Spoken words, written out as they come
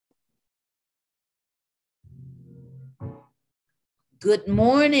Good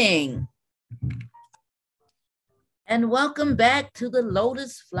morning, and welcome back to the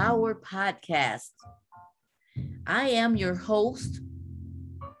Lotus Flower Podcast. I am your host,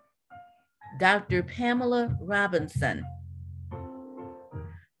 Dr. Pamela Robinson.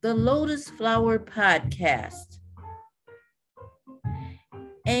 The Lotus Flower Podcast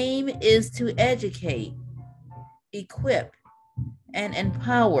aim is to educate, equip, and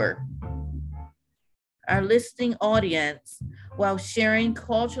empower our listening audience while sharing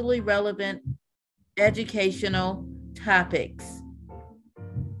culturally relevant educational topics.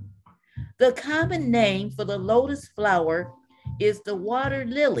 The common name for the lotus flower is the water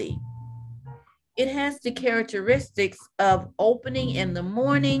lily. It has the characteristics of opening in the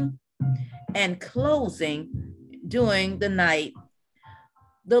morning and closing during the night.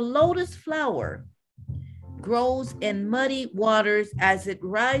 The lotus flower grows in muddy waters as it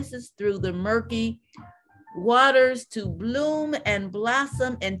rises through the murky waters to bloom and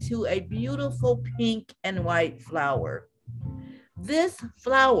blossom into a beautiful pink and white flower. This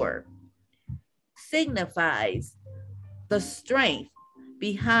flower signifies the strength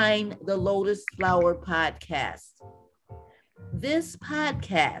behind the Lotus Flower Podcast. This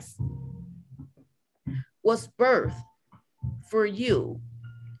podcast was birthed for you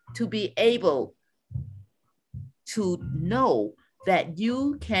to be able to know that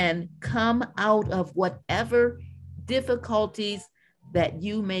you can come out of whatever difficulties that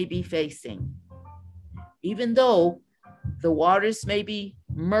you may be facing. Even though the waters may be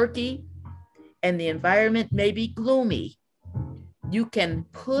murky and the environment may be gloomy, you can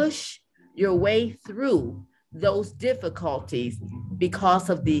push your way through those difficulties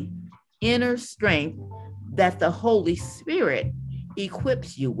because of the inner strength that the Holy Spirit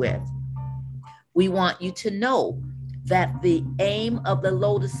equips you with. We want you to know that the aim of the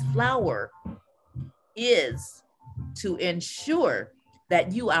lotus flower is to ensure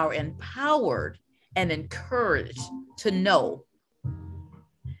that you are empowered and encouraged to know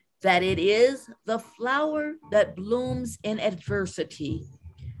that it is the flower that blooms in adversity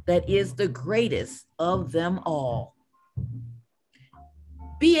that is the greatest of them all.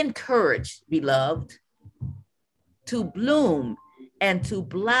 Be encouraged, beloved, to bloom and to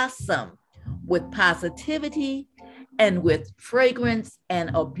blossom with positivity and with fragrance and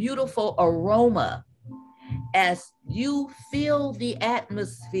a beautiful aroma as you fill the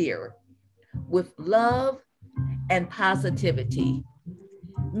atmosphere with love and positivity.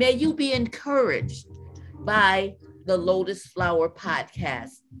 May you be encouraged by the Lotus Flower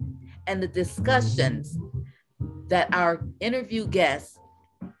Podcast and the discussions that our interview guests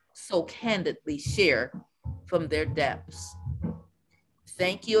so candidly share from their depths.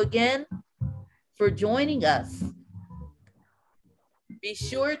 Thank you again for joining us. Be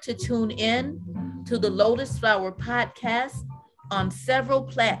sure to tune in to the Lotus Flower Podcast on several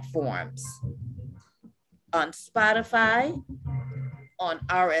platforms, on Spotify, on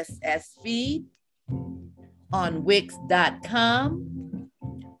RSS feed, on Wix.com,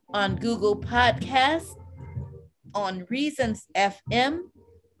 on Google Podcasts, on Reasons FM,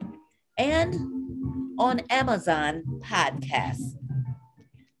 and on Amazon Podcasts.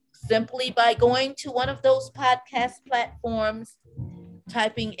 Simply by going to one of those podcast platforms,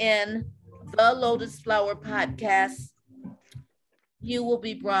 typing in the Lotus Flower Podcast, you will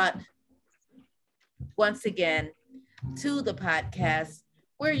be brought once again to the podcast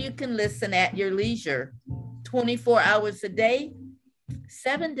where you can listen at your leisure 24 hours a day,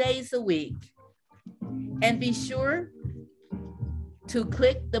 7 days a week. And be sure to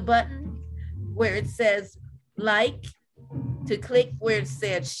click the button where it says like, to click where it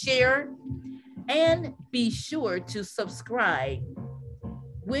says share, and be sure to subscribe.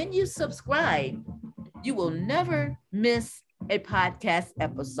 When you subscribe, you will never miss a podcast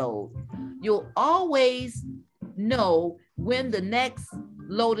episode. You'll always know when the next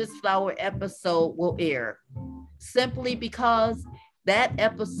Lotus Flower episode will air, simply because that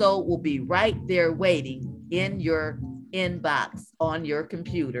episode will be right there waiting in your inbox on your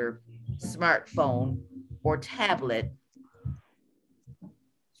computer, smartphone, or tablet.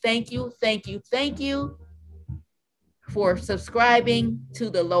 Thank you, thank you, thank you for subscribing to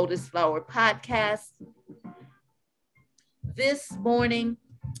the Lotus Flower Podcast. This morning,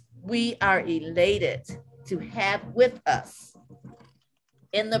 we are elated to have with us,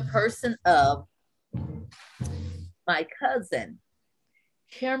 in the person of my cousin,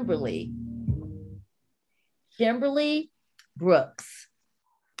 Kimberly Brooks.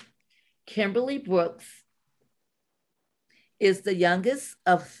 Kimberly Brooks is the youngest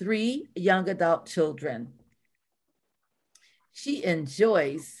of 3 young adult children. She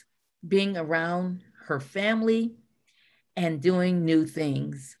enjoys being around her family and doing new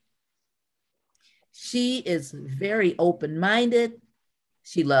things. She is very open-minded.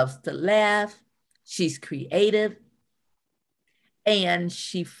 She loves to laugh. She's creative. And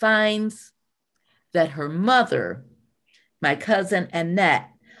she finds that her mother, my cousin Annette,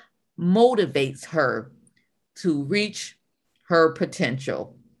 motivates her to reach her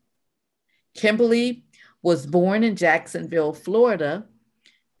potential. Kimberly was born in Jacksonville, Florida.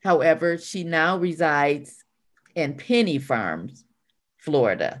 However, she now resides in Penny Farms,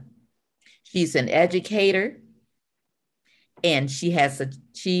 Florida. She's an educator and she has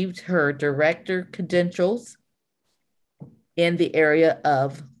achieved her director credentials in the area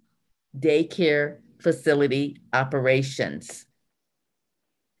of daycare facility operations.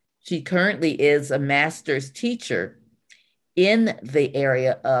 She currently is a master's teacher in the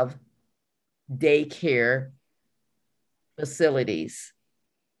area of daycare facilities.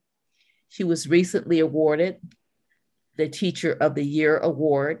 She was recently awarded the Teacher of the Year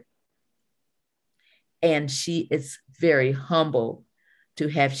award, and she is very humble to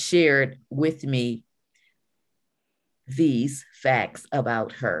have shared with me these facts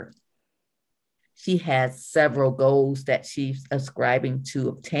about her. She has several goals that she's ascribing to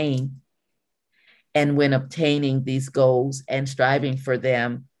obtain. And when obtaining these goals and striving for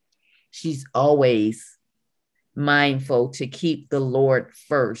them, she's always mindful to keep the Lord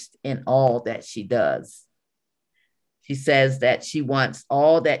first in all that she does. She says that she wants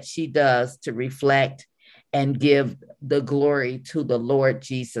all that she does to reflect and give the glory to the Lord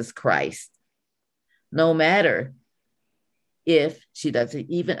Jesus Christ. No matter if she doesn't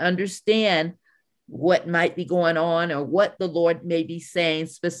even understand what might be going on or what the Lord may be saying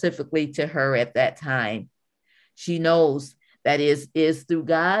specifically to her at that time. She knows that is through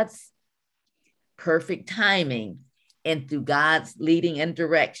God's perfect timing and through God's leading and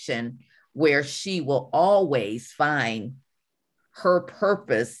direction where she will always find her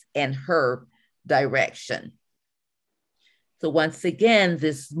purpose and her direction. So once again,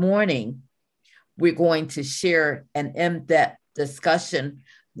 this morning, we're going to share an in-depth discussion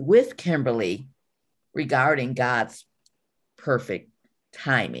with Kimberly regarding God's perfect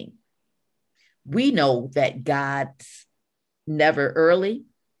timing. We know that God's never early,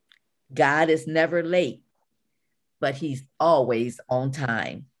 God is never late, but he's always on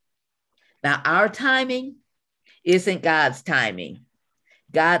time. Now, our timing isn't God's timing.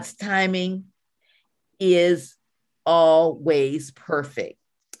 God's timing is always perfect.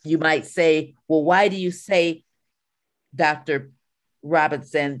 You might say, well, why do you say, Dr.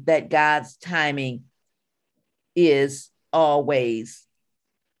 Robinson, that God's timing is always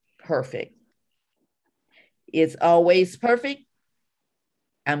perfect? It's always perfect.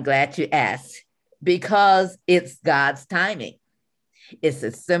 I'm glad you asked, because it's God's timing. It's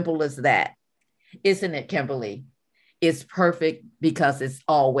as simple as that. Isn't it, Kimberly? It's perfect because it's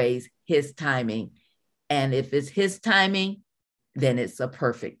always his timing. And if it's his timing, then it's a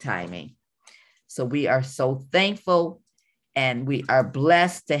perfect timing. So we are so thankful and we are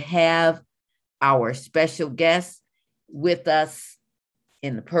blessed to have our special guest with us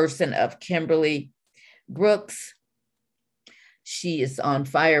in the person of Kimberly Brooks. She is on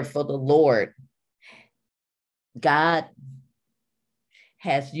fire for the Lord. God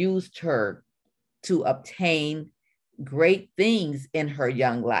has used her to obtain great things in her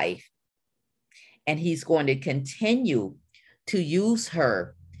young life. And he's going to continue to use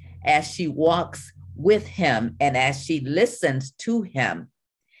her as she walks with him and as she listens to him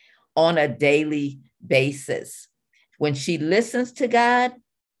on a daily basis. When she listens to God,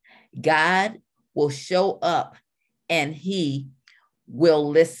 God will show up and he will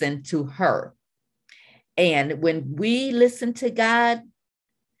listen to her. And when we listen to God,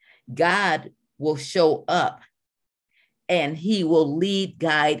 God will show up and he will lead,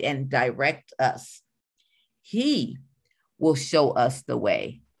 guide, and direct us. He will show us the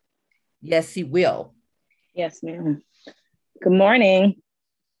way. Yes, he will. Yes, ma'am. Good morning.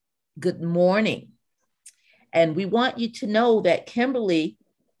 Good morning. And we want you to know that Kimberly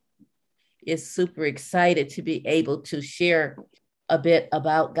is super excited to be able to share a bit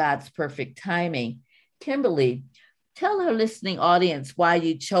about God's perfect timing. Kimberly, tell our listening audience why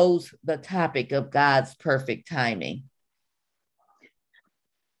you chose the topic of God's perfect timing.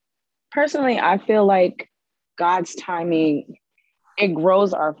 Personally, I feel like God's timing, it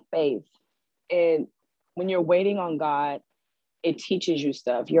grows our faith. And when you're waiting on God, it teaches you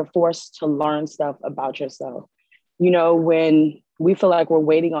stuff. You're forced to learn stuff about yourself. You know, when we feel like we're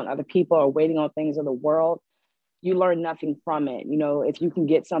waiting on other people or waiting on things of the world, you learn nothing from it. You know, if you can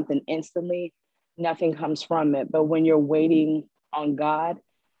get something instantly, nothing comes from it. But when you're waiting on God,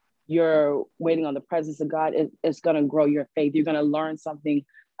 you're waiting on the presence of God, it's going to grow your faith. You're going to learn something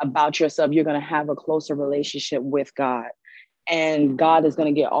about yourself. You're going to have a closer relationship with God, and God is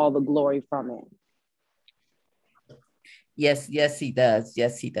going to get all the glory from it. Yes, yes, he does.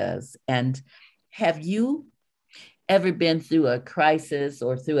 Yes, he does. And have you ever been through a crisis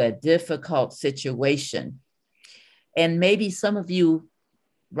or through a difficult situation? And maybe some of you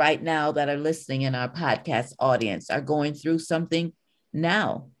right now that are listening in our podcast audience are going through something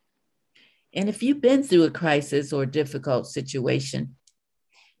now. And if you've been through a crisis or difficult situation,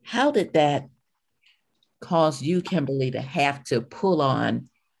 how did that cause you, Kimberly, to have to pull on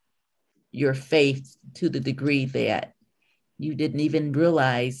your faith to the degree that you didn't even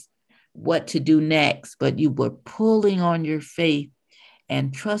realize what to do next, but you were pulling on your faith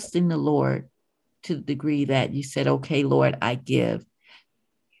and trusting the Lord to the degree that you said, okay, Lord, I give.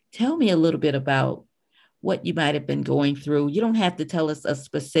 Tell me a little bit about what you might have been going through. You don't have to tell us a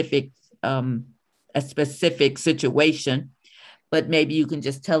specific situation, but maybe you can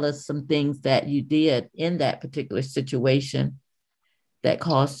just tell us some things that you did in that particular situation that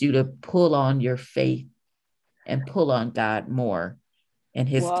caused you to pull on your faith and pull on God more and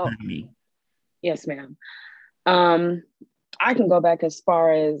his Well, timing. yes, ma'am. I can go back as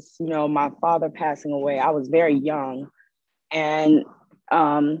far as, my father passing away. I was very young. And,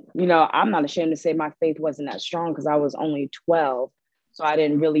 I'm not ashamed to say my faith wasn't that strong because I was only 12. So I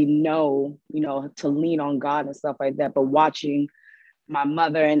didn't really know, to lean on God and stuff like that. But watching my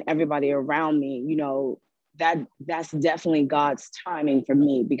mother and everybody around me, that's definitely God's timing for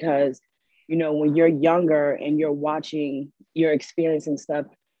me because, when you're younger and you're experiencing stuff,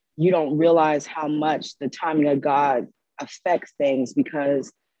 you don't realize how much the timing of God affects things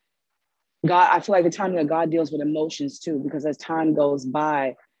because I feel like the timing of God deals with emotions too, because as time goes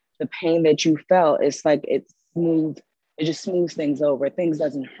by, the pain that you felt, it's like it just smooths things over. Things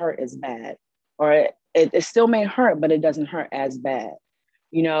doesn't hurt as bad, or it still may hurt, but it doesn't hurt as bad,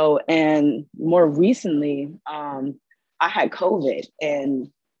 and more recently, I had COVID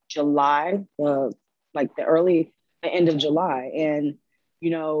in July, the end of July. And,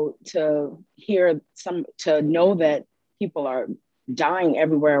 to know that people are dying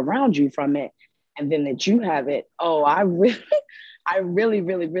everywhere around you from it, and then that you have it. Oh, I really,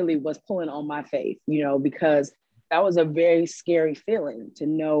 really, really was pulling on my faith, because that was a very scary feeling to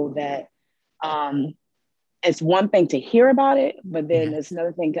know that it's one thing to hear about it, but then it's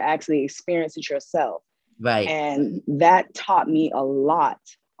another thing to actually experience it yourself. Right. And that taught me a lot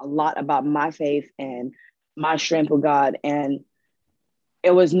about my faith and my strength with God. And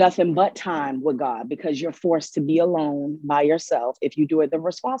it was nothing but time with God because you're forced to be alone by yourself. If you do it the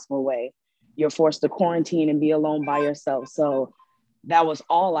responsible way, you're forced to quarantine and be alone by yourself. So that was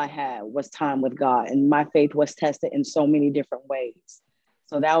all I had was time with God. And my faith was tested in so many different ways.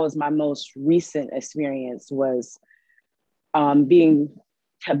 So that was my most recent experience was being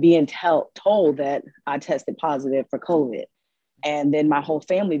told that I tested positive for COVID, and then my whole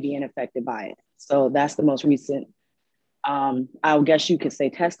family being affected by it. So that's the most recent, I guess you could say,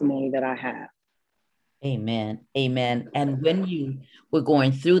 testimony that I have. Amen. Amen. And when you were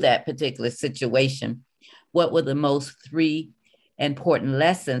going through that particular situation, what were the most three important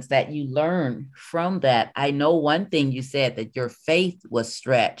lessons that you learned from that? I know one thing you said that your faith was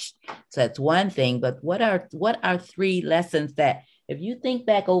stretched. So that's one thing, but what are three lessons that if you think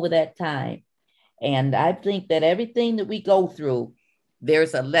back over that time, and I think that everything that we go through,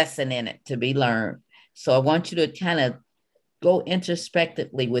 there's a lesson in it to be learned. So I want you to kind of go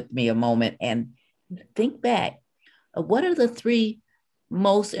introspectively with me a moment and think back. What are the three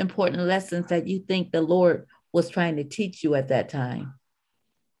most important lessons that you think the Lord was trying to teach you at that time?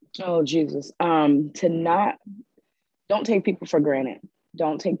 Oh, Jesus. Don't take people for granted.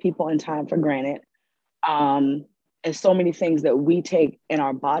 Don't take people and time for granted. And so many things that we take in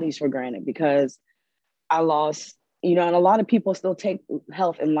our bodies for granted because I lost, and a lot of people still take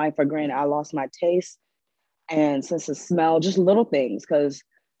health and life for granted. I lost my taste and sense of smell, just little things, because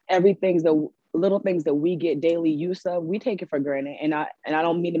the little things that we get daily use of, we take it for granted. And I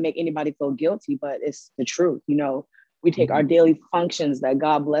don't mean to make anybody feel guilty, but it's the truth. We take our daily functions that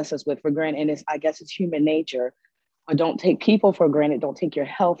God bless us with for granted. And I guess it's human nature, but don't take people for granted. Don't take your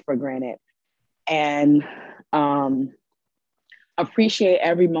health for granted. And appreciate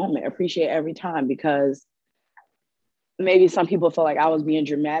every moment, appreciate every time, because maybe some people feel like I was being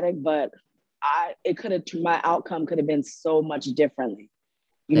dramatic, but my outcome could have been so much differently.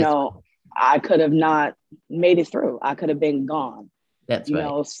 That's I could have not made it through. I could have been gone. that's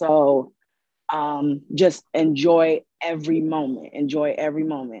right. So just enjoy every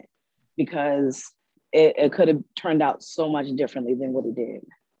moment because it could have turned out so much differently than what it did.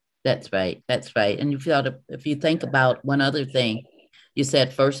 That's right. That's right. And if you think about one other thing, you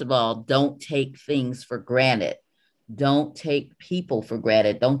said, first of all, don't take things for granted. Don't take people for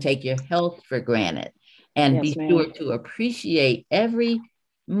granted. Don't take your health for granted. And Yes, be sure ma'am. to appreciate every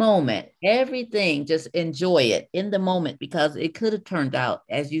moment, everything. Just enjoy it in the moment because it could have turned out,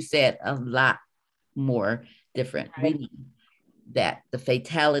 as you said, a lot more different. We Right. need that the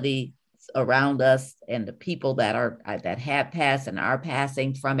fatality around us and the people that have passed and are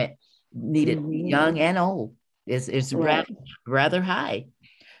passing from it needed to be Hmm. young and old is Right. rather high.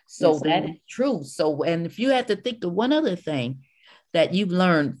 So Yes, that is ma'am. true. So, and if you had to think of one other thing that you've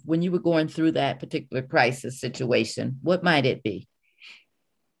learned when you were going through that particular crisis situation, what might it be?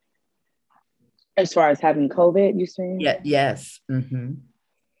 As far as having COVID, you saying? Yeah, yes. Mm-hmm.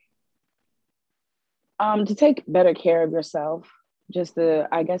 To take better care of yourself, just to,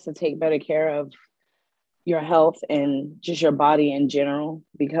 I guess, to take better care of your health and just your body in general,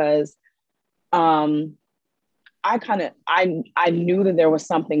 because um, I knew that there was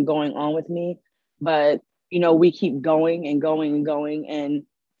something going on with me, but we keep going and going and going, and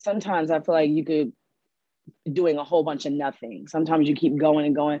sometimes I feel like you could doing a whole bunch of nothing. Sometimes you keep going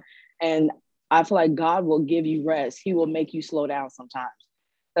and going, and I feel like God will give you rest. He will make you slow down sometimes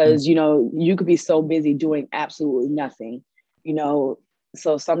because you could be so busy doing absolutely nothing, you know.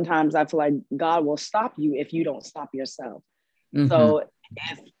 So sometimes I feel like God will stop you if you don't stop yourself. Mm-hmm. So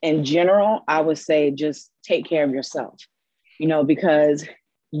if in general, I would say just take care of yourself, because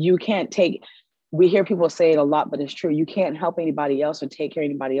you can't take, we hear people say it a lot, but it's true. You can't help anybody else or take care of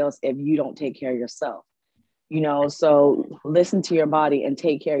anybody else if you don't take care of yourself. So listen to your body and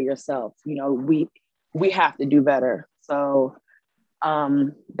take care of yourself. We have to do better. So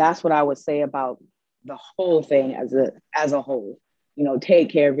that's what I would say about the whole thing as a whole.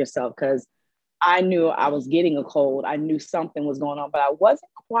 Take care of yourself, because I knew I was getting a cold. I knew something was going on, but I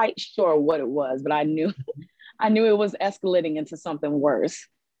wasn't quite sure what it was. But I knew I knew it was escalating into something worse.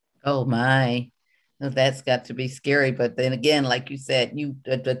 Oh my. Well, that's got to be scary. But then again, like you said, you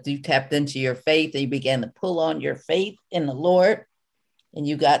tapped into your faith and you began to pull on your faith in the Lord and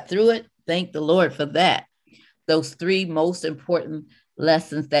you got through it. Thank the Lord for that. Those three most important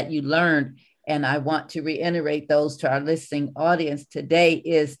lessons that you learned. And I want to reiterate those to our listening audience today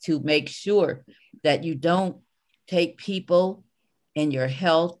is to make sure that you don't take people and your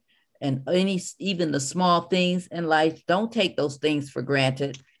health and even the small things in life, don't take those things for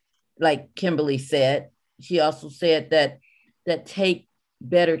granted. Like Kimberly said, she also said that take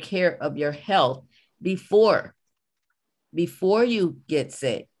better care of your health before before you get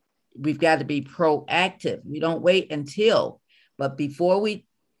sick. We've got to be proactive. We don't wait until, but before we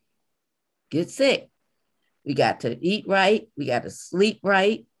get sick, we got to eat right, we got to sleep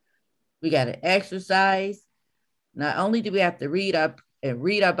right, we got to exercise. Not only do we have to read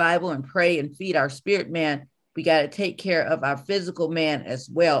our Bible and pray and feed our spirit man, we got to take care of our physical man as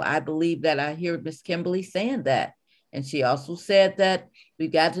well. I believe that I hear Miss Kimberly saying that. And she also said that we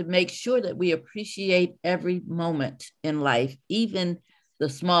got to make sure that we appreciate every moment in life, even the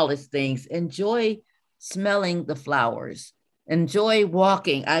smallest things. Enjoy smelling the flowers, enjoy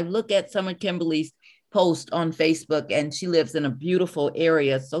walking. I look at some of Kimberly's post on Facebook, and she lives in a beautiful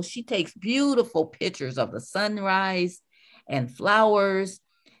area. So she takes beautiful pictures of the sunrise and flowers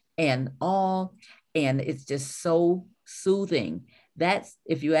and all. And it's just so soothing. That's,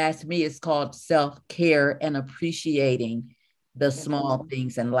 if you ask me, it's called self care and appreciating the Yes, small ma'am.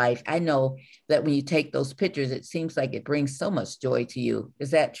 things in life. I know that when you take those pictures, it seems like it brings so much joy to you.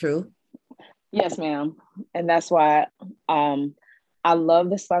 Is that true? Yes, ma'am. And that's why um, I love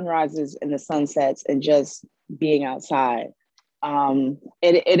the sunrises and the sunsets and just being outside.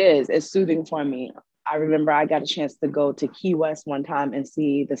 It's soothing for me. I remember I got a chance to go to Key West one time and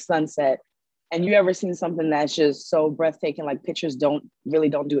see the sunset. And you ever seen something that's just so breathtaking, like pictures don't do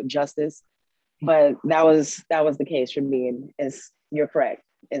it justice. But that was the case for me. And you're correct.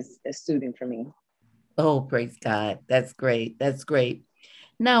 It's soothing for me. Oh, praise God. That's great. That's great.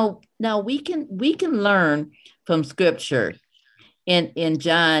 Now we can learn from scripture in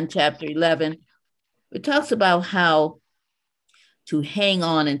John chapter 11. It talks about how to hang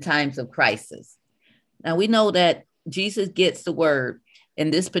on in times of crisis. Now we know that Jesus gets the word in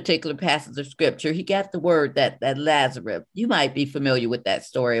this particular passage of scripture. He got the word that Lazarus, you might be familiar with that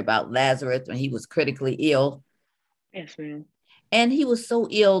story about Lazarus when he was critically ill. Yes, ma'am. And he was so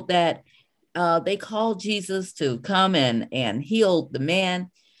ill that they called Jesus to come and heal the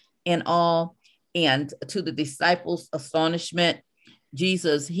man and all. And to the disciples' astonishment,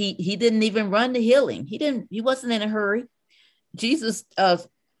 Jesus, he didn't even run to healing. He wasn't in a hurry. Jesus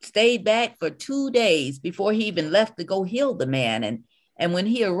stayed back for 2 days before he even left to go heal the man. And when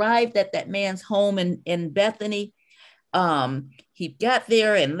he arrived at that man's home in Bethany, he got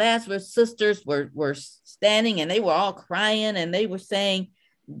there and Lazarus' sisters were standing and they were all crying and they were saying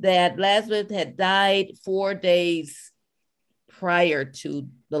that Lazarus had died 4 days prior to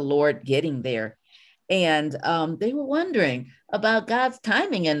the Lord getting there. And they were wondering about God's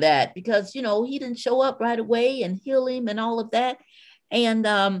timing in that because, he didn't show up right away and heal him and all of that. And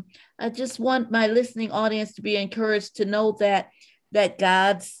I just want my listening audience to be encouraged to know that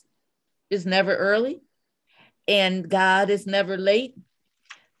God's is never early and God is never late,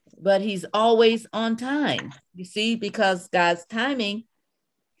 but he's always on time. You see, because God's timing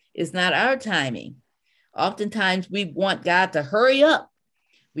is not our timing. Oftentimes we want God to hurry up.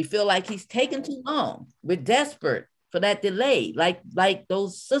 We feel like he's taking too long. We're desperate for that delay, like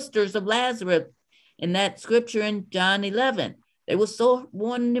those sisters of Lazarus in that scripture in John 11. They were so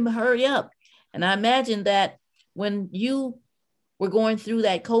wanting him to hurry up. And I imagine that when you were going through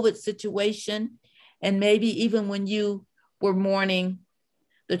that COVID situation, and maybe even when you were mourning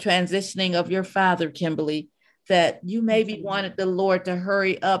the transitioning of your father, Kimberly, that you maybe wanted the Lord to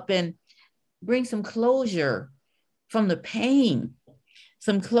hurry up and bring some closure from the pain,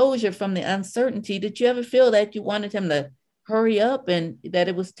 some closure from the uncertainty. Did you ever feel that you wanted him to hurry up and that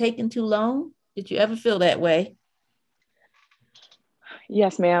it was taking too long? Did you ever feel that way?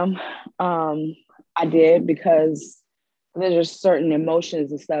 Yes, ma'am. I did, because there's just certain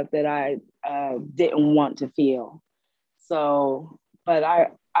emotions and stuff that I didn't want to feel. So, but I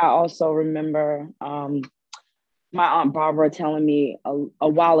also remember my Aunt Barbara telling me a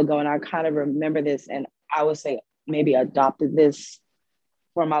while ago, and I kind of remember this, and I would say maybe adopted this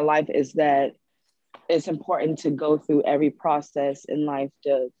for my life, is that it's important to go through every process in life.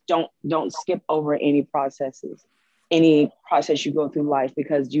 To don't skip over any process you go through life,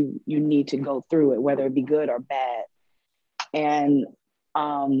 because you need to go through it, whether it be good or bad. And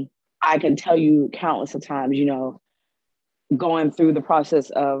I can tell you countless of times, going through the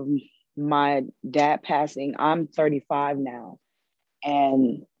process of my dad passing. I'm 35 now,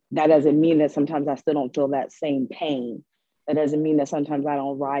 and that doesn't mean that sometimes I still don't feel that same pain. That doesn't mean that sometimes I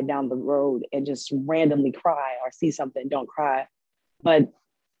don't ride down the road and just randomly cry or see something, don't cry. But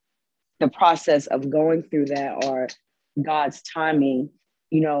the process of going through that, or God's timing,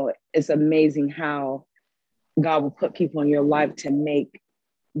 it's amazing how God will put people in your life to make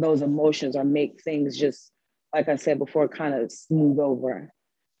those emotions, or make things, just like I said before, kind of smooth over.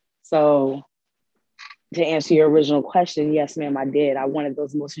 So to answer your original question, yes, ma'am, I did. I wanted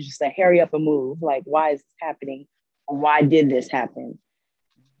those emotions just to hurry up and move. Like, why is this happening? Or why did this happen?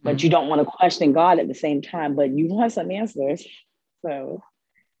 But you don't want to question God at the same time, but you want some answers. So.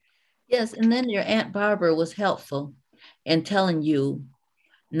 Yes, and then your Aunt Barbara was helpful in telling you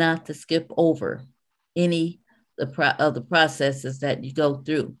not to skip over any of the processes that you go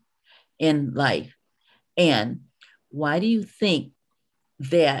through in life. And why do you think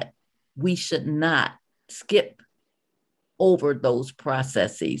that we should not skip over those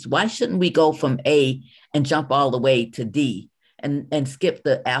processes? Why shouldn't we go from A and jump all the way to D and skip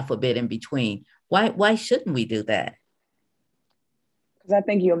the alphabet in between? Why shouldn't we do that? Because I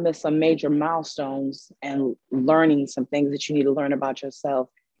think you'll miss some major milestones and learning some things that you need to learn about yourself.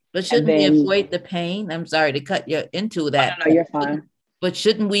 But shouldn't we avoid the pain? I'm sorry to cut you into that. No, you're fine. But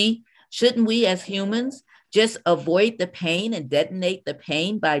shouldn't we as humans just avoid the pain and detonate the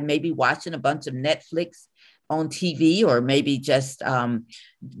pain by maybe watching a bunch of Netflix on TV, or maybe just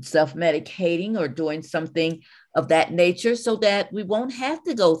self-medicating or doing something of that nature, so that we won't have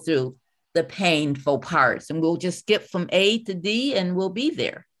to go through the painful parts and we'll just skip from A to D and we'll be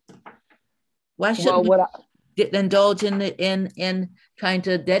there? Why shouldn't we indulge in trying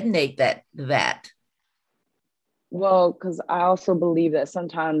to detonate that? Well, because I also believe that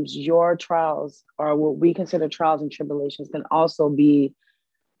sometimes your trials, or what we consider trials and tribulations, can also be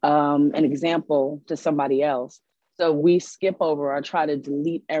an example to somebody else. So we skip over or try to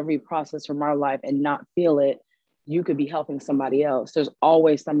delete every process from our life and not feel it. You could be helping somebody else. There's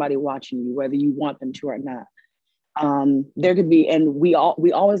always somebody watching you, whether you want them to or not. There could be, and we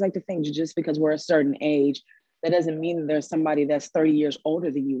always like to think just because we're a certain age, that doesn't mean that there's somebody that's 30 years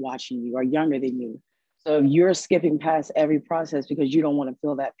older than you watching you or younger than you. So if you're skipping past every process because you don't want to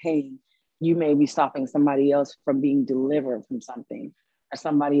feel that pain, you may be stopping somebody else from being delivered from something, or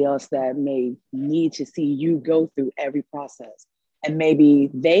somebody else that may need to see you go through every process. And maybe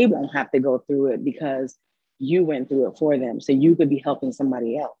they won't have to go through it because you went through it for them. So you could be helping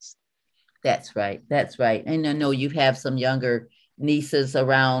somebody else. That's right. That's right. And I know you have some younger nieces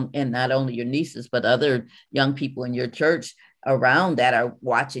around, and not only your nieces, but other young people in your church around that are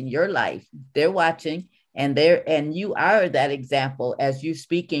watching your life. They're watching, And you are that example as you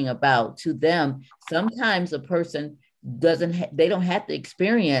speaking about to them. Sometimes a person they don't have to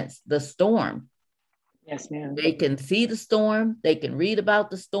experience the storm. Yes, ma'am. They can see the storm, they can read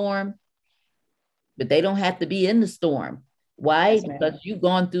about the storm, but they don't have to be in the storm. Why? Yes, Because ma'am. you've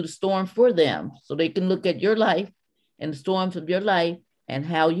gone through the storm for them. So they can look at your life and the storms of your life and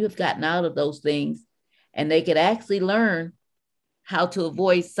how you have gotten out of those things. And they could actually learn how to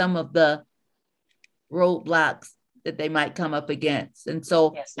avoid some of the roadblocks that they might come up against. And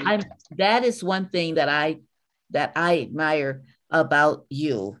so Yes, I'm that is one thing that I admire about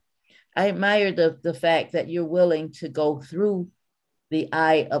you. I admire the fact that you're willing to go through the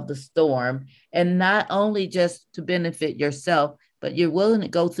eye of the storm, and not only just to benefit yourself, but you're willing to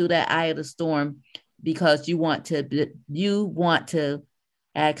go through that eye of the storm because you want to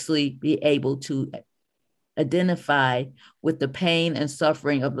actually be able to identify with the pain and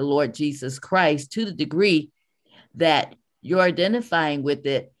suffering of the Lord Jesus Christ to the degree that you're identifying with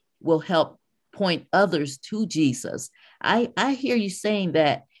it will help point others to Jesus. I hear you saying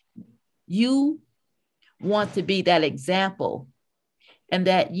that you want to be that example, and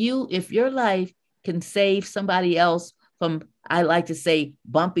that if your life can save somebody else from, I like to say,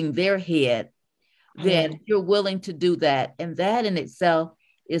 bumping their head, then you're willing to do that. And that in itself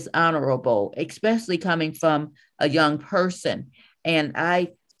is honorable, especially coming from a young person. And I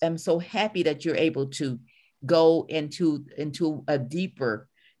am so happy that you're able to go into a deeper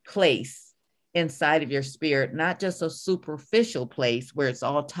place inside of your spirit, not just a superficial place where it's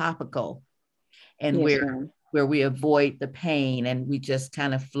all topical and yes, ma'am. where we avoid the pain and we just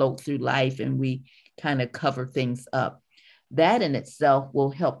kind of float through life and we kind of cover things up. That in itself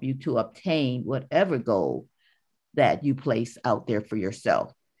will help you to obtain whatever goal that you place out there for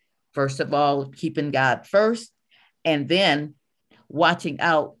yourself. First of all, keeping God first, and then watching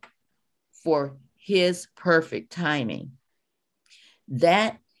out for his perfect timing.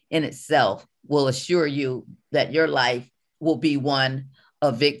 That in itself will assure you that your life will be one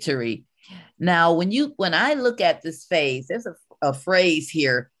of victory. Now, when I look at this phase, there's a phrase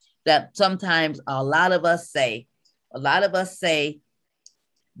here that sometimes a lot of us say. A lot of us say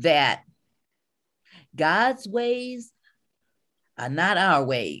that God's ways are not our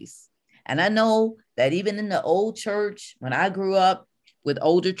ways. And I know that even in the old church, when I grew up with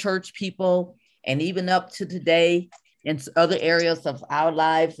older church people, and even up to today in other areas of our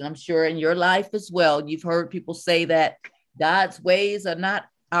lives, and I'm sure in your life as well, you've heard people say that God's ways are not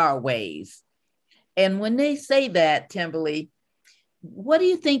our ways. And when they say that, Kimberly, what do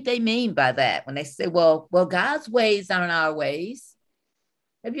you think they mean by that? When they say, well, God's ways aren't our ways.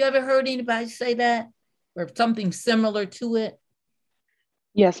 Have you ever heard anybody say that or something similar to it?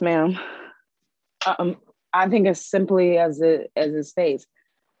 Yes, ma'am. Um, I think as simply as it states,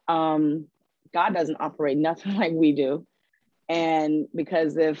 um, God doesn't operate nothing like we do, and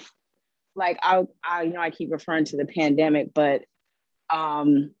because if like I I keep referring to the pandemic, but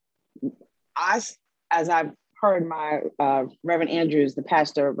um, I as I've heard my Reverend Andrews, the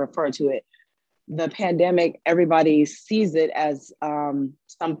pastor, refer to it, the pandemic, everybody sees it as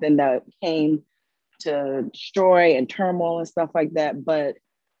something that came to destroy and turmoil and stuff like that, but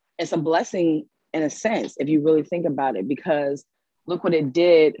it's a blessing in a sense, if you really think about it, because look what it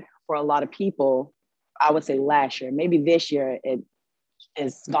did for a lot of people. I would say last year, maybe this year, it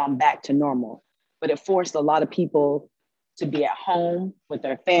has gone back to normal, but it forced a lot of people to be at home with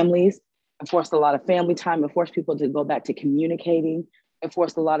their families. It forced a lot of family time. It forced people to go back to communicating. It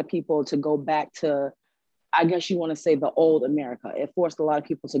forced a lot of people to go back to, I guess you want to say, the old America. It forced a lot of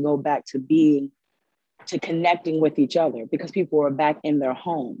people to go back to connecting with each other because people were back in their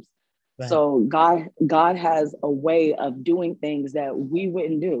homes. Right. So God has a way of doing things that we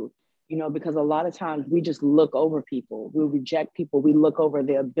wouldn't do, because a lot of times we just look over people, we reject people, we look over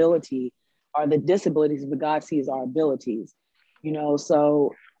their ability or the disabilities, but God sees our abilities,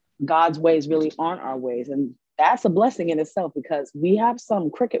 so God's ways really aren't our ways. And that's a blessing in itself because we have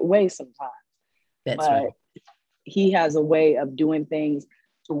some crooked ways sometimes, That's but right. he has a way of doing things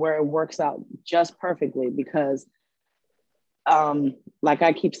to where it works out just perfectly because like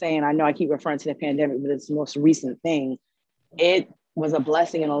I keep saying, I know I keep referring to the pandemic, but it's the most recent thing. It was a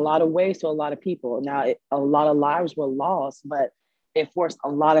blessing in a lot of ways to a lot of people. Now, a lot of lives were lost, but it forced a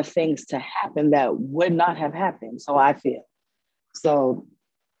lot of things to happen that would not have happened. So I feel. So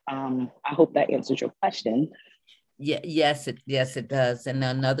I hope that answers your question. Yeah, yes, it does. And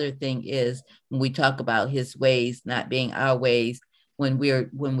another thing is when we talk about his ways not being our ways, when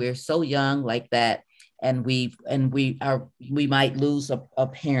we're so young like that, and we might lose a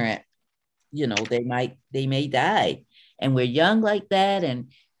parent, they may die, and we're young like that,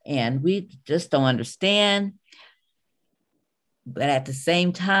 and And we just don't understand. But at the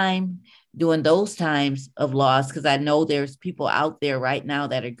same time, during those times of loss, because I know there's people out there right now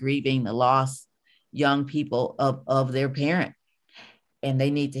that are grieving the loss, young people of their parent, and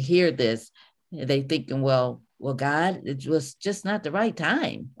they need to hear this. They thinking, well, God, it was just not the right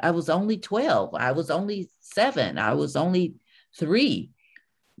time. I was only 12. I was only 7. I was only 3.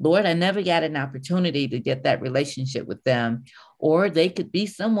 Lord, I never got an opportunity to get that relationship with them. Or they could be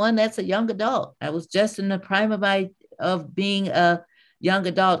someone that's a young adult. I was just in the prime of being a young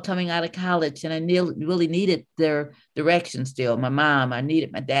adult coming out of college, and I really needed their direction still. My mom, I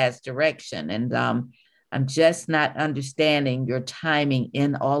needed my dad's direction. And I'm just not understanding your timing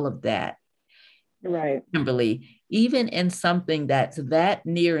in all of that. Right. Kimberly, even in something that's that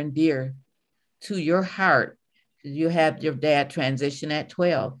near and dear to your heart, you have your dad transition at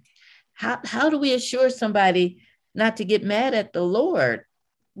 12. How do we assure somebody not to get mad at the Lord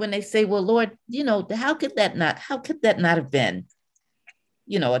when they say, well, Lord, how could that not have been,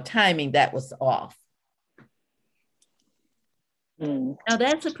 a timing that was off? Now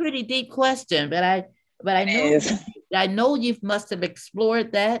that's a pretty deep question, but I know you must have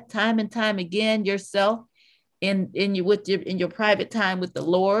explored that time and time again yourself in your private time with the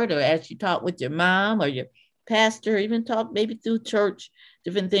Lord, or as you talk with your mom or your pastor, or even talk maybe through church,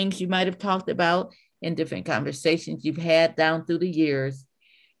 different things you might have talked about in different conversations you've had down through the years,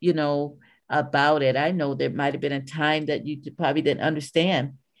 you know, about it. I know there might have been a time that you probably didn't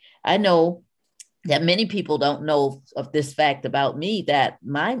understand. I know that many people don't know of this fact about me, that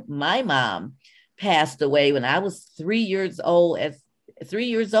my mom passed away when I was 3 years old,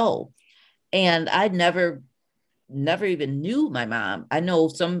 and I never even knew my mom. I know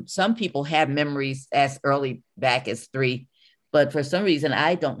some people have memories as early back as 3, but for some reason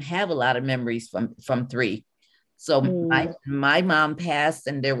I don't have a lot of memories from 3. So my mom passed,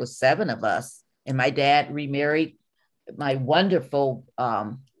 and there was 7 of us, and my dad remarried my wonderful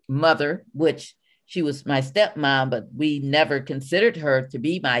mother, which she was my stepmom, but we never considered her to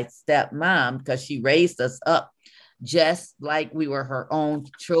be my stepmom because she raised us up just like we were her own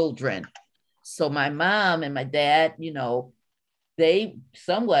children. So my mom and my dad, they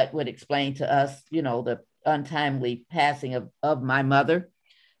somewhat would explain to us, the untimely passing of my mother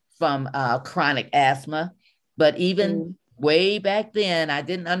from chronic asthma. But even way back then, I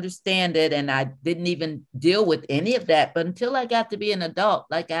didn't understand it, and I didn't even deal with any of that. But until I got to be an adult,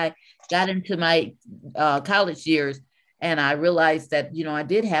 like I got into my college years, and I realized that, I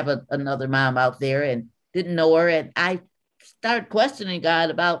did have another mom out there and didn't know her. And I started questioning God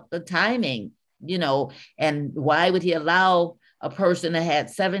about the timing, and why would he allow a person that had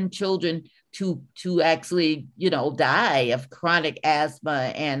 7 children to actually, die of chronic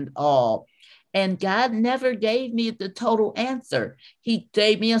asthma and all. And God never gave me the total answer. He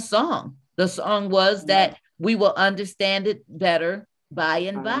gave me a song. The song was that we will understand it better by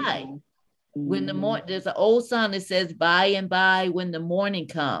and by. When there's an old song that says, by and by, when the morning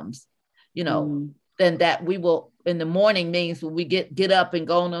comes, then that we will, in the morning means when we get up and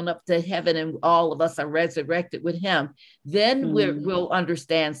going on up to heaven, and all of us are resurrected with him, then we'll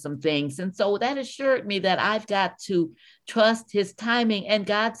understand some things. And so that assured me that I've got to trust his timing. And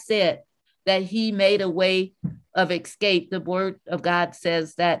God said that he made a way of escape. The word of God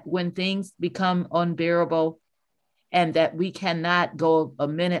says that when things become unbearable and that we cannot go a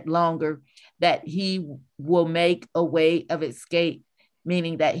minute longer, that he will make a way of escape,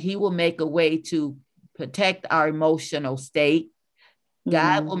 meaning that he will make a way to protect our emotional state.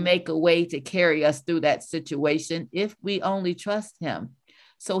 God will make a way to carry us through that situation if we only trust him.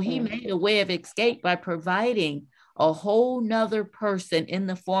 So he made a way of escape by providing a whole nother person in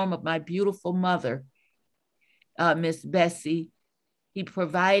the form of my beautiful mother, Miss Bessie. He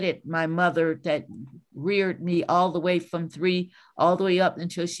provided my mother that reared me all the way from 3, all the way up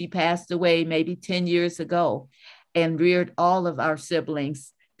until she passed away maybe 10 years ago, and reared all of our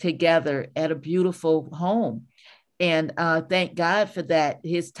siblings together at a beautiful home. And thank God for that.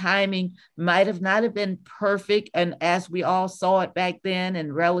 His timing might have not have been perfect. And as we all saw it back then,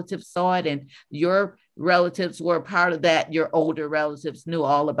 and relatives saw it, and your relatives were a part of that, your older relatives knew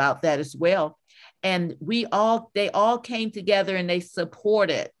all about that as well. And they all came together, and they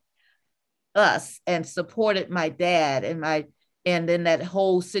supported us and supported my dad, and then that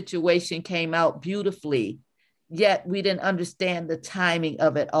whole situation came out beautifully. Yet we didn't understand the timing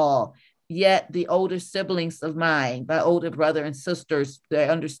of it all. Yet the older siblings of mine, my older brother and sisters, they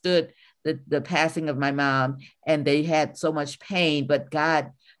understood the passing of my mom, and they had so much pain, but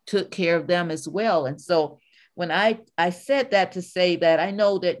God took care of them as well. And so when I said that to say that I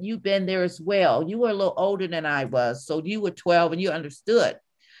know that you've been there as well. You were a little older than I was, so you were 12 and you understood.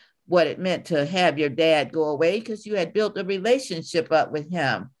 what it meant to have your dad go away because you had built a relationship up with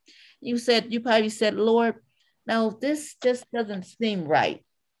him. You probably said, Lord, no, this just doesn't seem right.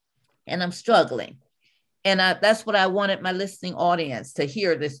 And I'm struggling. And that's what I wanted my listening audience to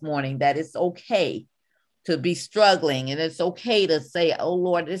hear this morning, that it's okay to be struggling, and it's okay to say, oh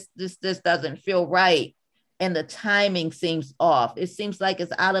Lord, this doesn't feel right, and the timing seems off. It seems like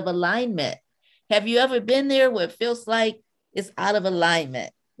it's out of alignment. Have you ever been there where it feels like it's out of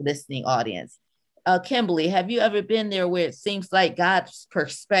alignment, listening audience? Kimberly, have you ever been there where it seems like God's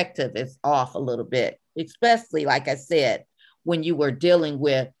perspective is off a little bit, especially, like I said, when you were dealing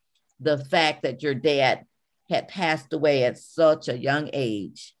with the fact that your dad had passed away at such a young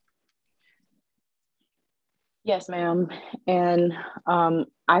age? Yes, ma'am. And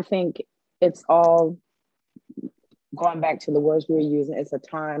I think it's all going back to the words we were using. It's a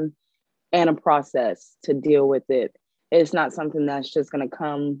time and a process to deal with it. It's not something that's just going to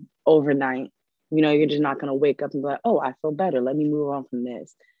come overnight. You know, you're just not going to wake up and be like, oh, I feel better. Let me move on from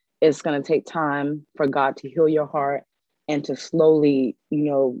this. It's going to take time for God to heal your heart and to slowly, you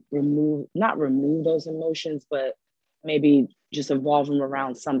know, not remove those emotions, but maybe just evolve them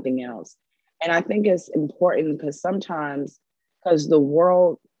around something else. And I think it's important because sometimes, because the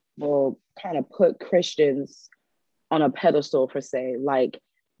world will kind of put Christians on a pedestal per se, like,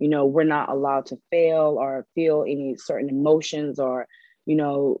 you know, we're not allowed to fail or feel any certain emotions, or, you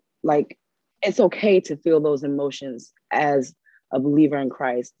know, like, it's okay to feel those emotions as a believer in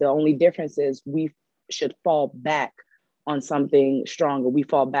Christ. The only difference is we should fall back on something stronger. We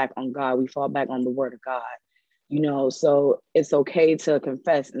fall back on God. We fall back on the word of God, you know. So it's okay to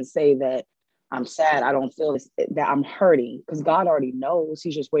confess and say that I'm sad, I don't feel this, that I'm hurting, because God already knows.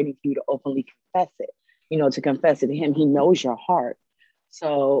 He's just waiting for you to openly confess it, you know, to confess it to him. He knows your heart.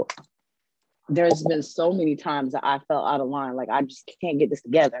 So there's been so many times that I felt out of line, like I just can't get this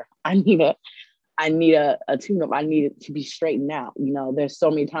together. I need a tune up. I need it to be straightened out. You know, there's so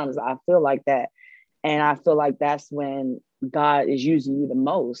many times I feel like that. And I feel like that's when God is using you the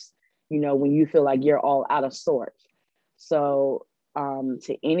most, you know, when you feel like you're all out of sorts. So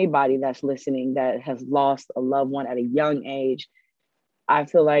to anybody that's listening that has lost a loved one at a young age, I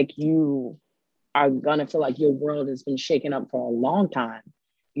feel like you are gonna feel like your world has been shaken up for a long time,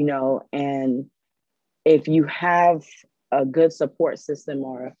 you know. And if you have a good support system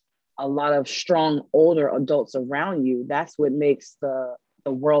or a lot of strong older adults around you, that's what makes the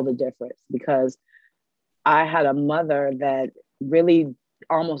world a difference. Because I had a mother that really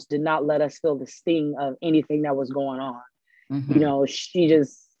almost did not let us feel the sting of anything that was going on. Mm-hmm. You know, she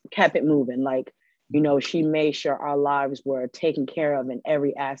just kept it moving. Like, you know, she made sure our lives were taken care of in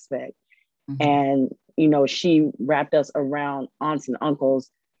every aspect. Mm-hmm. And, you know, she wrapped us around aunts and uncles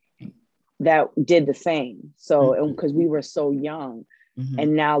that did the same. So, because we were so young. Mm-hmm.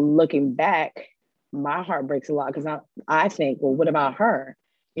 And now looking back, my heart breaks a lot, because I think, well, what about her?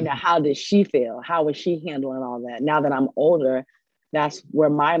 You know, how did she feel? How was she handling all that? Now that I'm older, that's where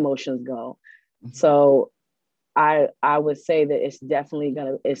my emotions go. So I would say that it's definitely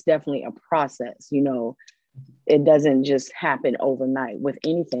a process. You know, it doesn't just happen overnight with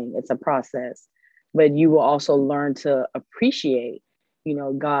anything. It's a process. But you will also learn to appreciate, you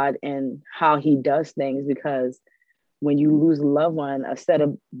know, God and how he does things, because when you lose a loved one, instead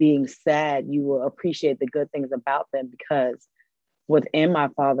of being sad, you will appreciate the good things about them. Because within my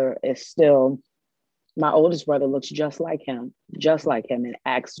father is still, my oldest brother looks just like him, and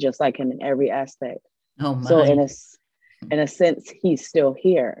acts just like him in every aspect. Oh my. So in a sense, he's still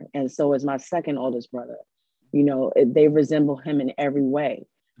here. And so is my second oldest brother. You know, they resemble him in every way.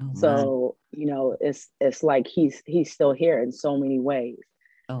 Oh so, you know, it's like he's still here in so many ways.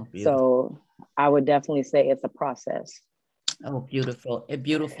 Oh, beautiful. So I would definitely say it's a process. Oh, beautiful.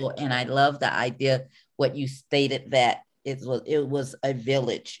 Beautiful. And I love the idea, what you stated, that it was a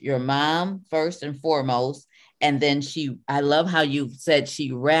village. Your mom, first and foremost. And then I love how you said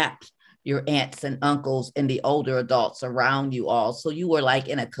she wrapped your aunts and uncles and the older adults around you all. So you were like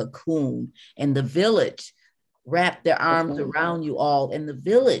in a cocoon, and the village wrapped their arms around you all, and the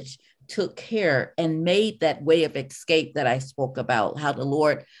village took care and made that way of escape that I spoke about, how the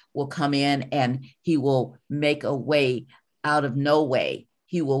Lord will come in and he will make a way out of no way.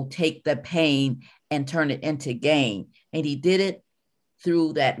 He will take the pain and turn it into gain. And he did it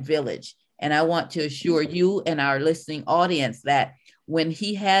through that village. And I want to assure you and our listening audience that when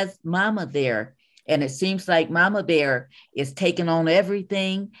he has Mama there, and it seems like Mama Bear is taking on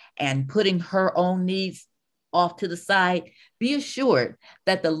everything and putting her own needs off to the side, be assured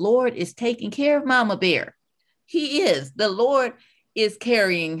that the Lord is taking care of Mama Bear. He is. The Lord is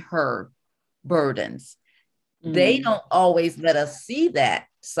carrying her burdens. They don't always let us see that,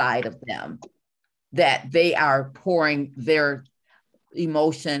 side of them, that they are pouring their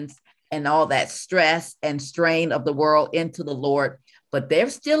emotions and all that stress and strain of the world into the Lord, but they're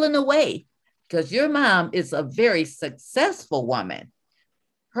still in the way, because your mom is a very successful woman.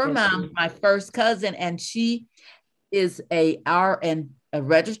 Her mom, my first cousin, and she is a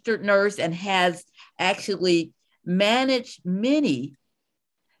registered nurse and has actually managed many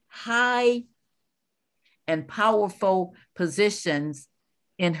high and powerful positions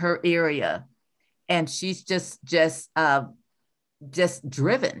in her area. And she's just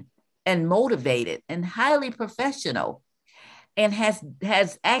driven and motivated and highly professional, and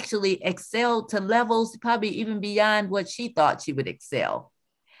has actually excelled to levels probably even beyond what she thought she would excel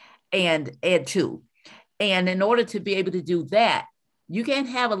and add to. And in order to be able to do that, you can't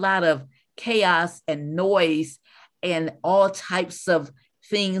have a lot of chaos and noise and all types of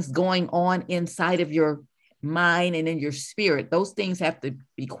things going on inside of your mind and in your spirit. Those things have to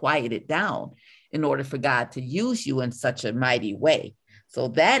be quieted down in order for God to use you in such a mighty way. So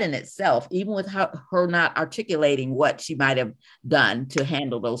that in itself, even with her not articulating what she might have done to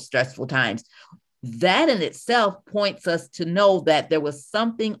handle those stressful times, that in itself points us to know that there was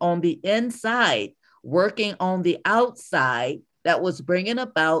something on the inside working on the outside that was bringing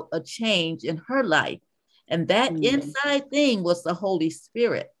about a change in her life. And that inside thing was the Holy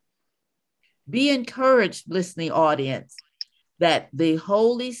Spirit. Be encouraged, listening audience, that the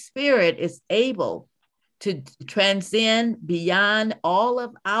Holy Spirit is able to transcend beyond all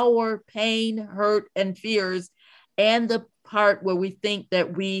of our pain, hurt, and fears, and the part where we think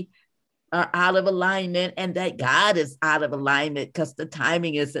that we are out of alignment and that God is out of alignment because the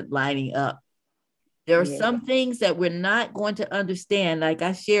timing isn't lining up. There are some things that we're not going to understand. Like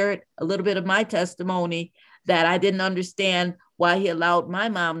I shared a little bit of my testimony that I didn't understand why he allowed my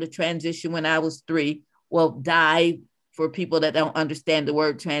mom to transition when I was 3. Well, die for people that don't understand the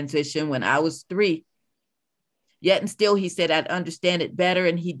word transition when I was 3. Yet and still, he said, I'd understand it better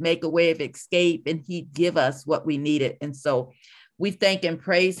and he'd make a way of escape and he'd give us what we needed. And so we thank and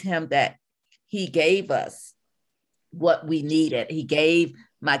praise him that he gave us what we needed. He gave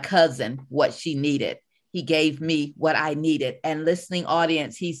my cousin what she needed. He gave me what I needed. And listening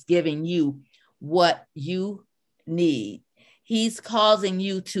audience, he's giving you what you need. He's causing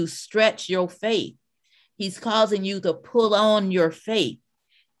you to stretch your faith. He's causing you to pull on your faith.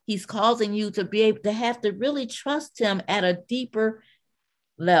 He's causing you to be able to have to really trust him at a deeper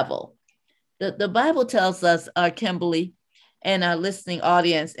level. The Bible tells us, Kimberly, and our listening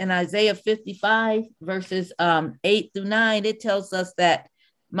audience, in Isaiah 55, verses 8 through 9, it tells us that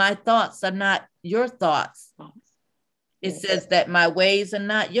my thoughts are not your thoughts. It says that my ways are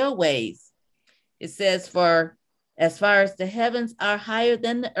not your ways. It says, for as far as the heavens are higher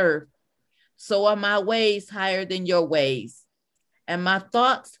than the earth, so are my ways higher than your ways, and my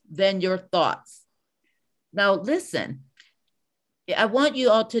thoughts than your thoughts. Now, listen, I want you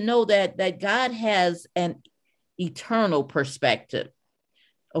all to know that God has an eternal perspective,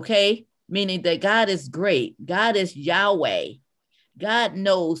 okay? Meaning that God is great. God is Yahweh. God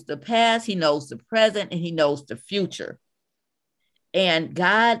knows the past, he knows the present, and he knows the future. And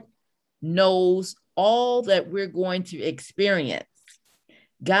God knows all that we're going to experience.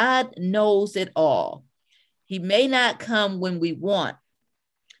 God knows it all. He may not come when we want,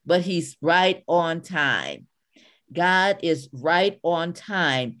 but he's right on time. God is right on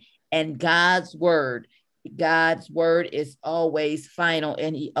time, and God's word is always final,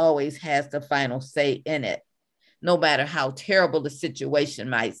 and he always has the final say in it. No matter how terrible the situation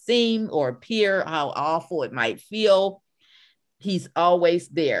might seem or appear, how awful it might feel, he's always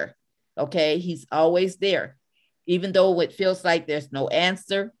there. Okay, he's always there. Even though it feels like there's no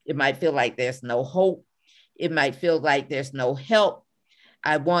answer, it might feel like there's no hope, it might feel like there's no help.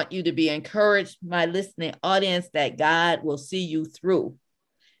 I want you to be encouraged, my listening audience, that God will see you through,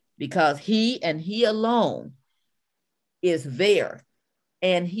 because he and he alone is there,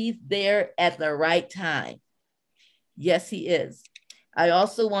 and he's there at the right time. Yes, he is. I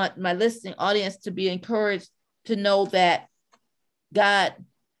also want my listening audience to be encouraged to know that God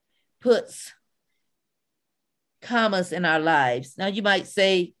puts commas in our lives. Now, you might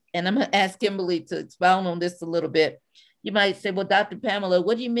say, and I'm going to ask Kimberly to expound on this a little bit. You might say, well, Dr. Pamela,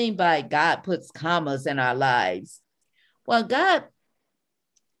 what do you mean by God puts commas in our lives? Well, God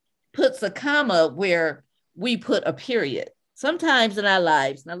puts a comma where we put a period. Sometimes in our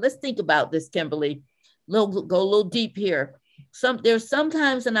lives, now let's think about this, Kimberly. Go a little deep here. There's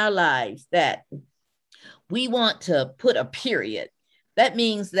sometimes in our lives that we want to put a period. That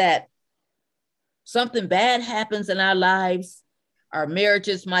means that something bad happens in our lives. Our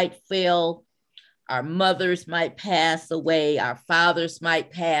marriages might fail. Our mothers might pass away. Our fathers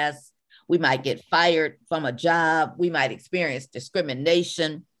might pass. We might get fired from a job. We might experience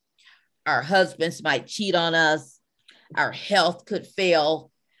discrimination. Our husbands might cheat on us. Our health could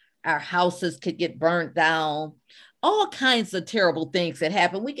fail. Our houses could get burnt down. All kinds of terrible things that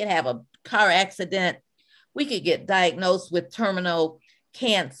happen. We could have a car accident. We could get diagnosed with terminal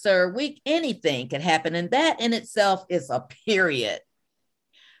cancer. Anything can happen. And that in itself is a period.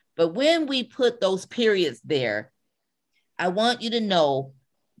 But when we put those periods there, I want you to know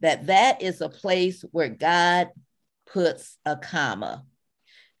that that is a place where God puts a comma.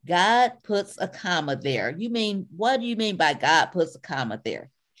 God puts a comma there. What do you mean by God puts a comma there?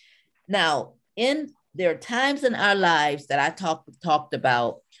 Now, there are times in our lives that I talked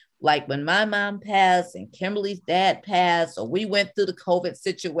about, like when my mom passed and Kimberly's dad passed, or we went through the COVID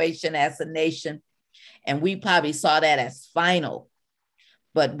situation as a nation, and we probably saw that as final.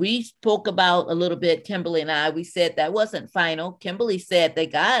 But we spoke about a little bit, Kimberly and I, we said that wasn't final. Kimberly said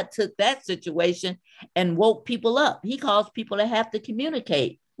that God took that situation and woke people up. He calls people to have to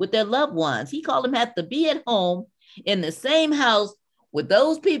communicate with their loved ones. He called them have to be at home in the same house with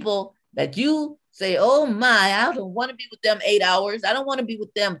those people that you say, oh my, I don't want to be with them 8 hours. I don't want to be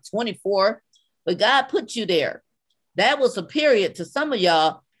with them 24, but God put you there. That was a period to some of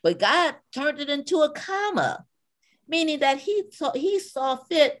y'all, but God turned it into a comma, meaning that he saw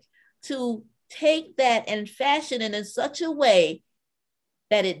fit to take that and fashion it in such a way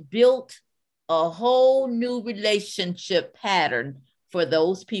that it built a whole new relationship pattern for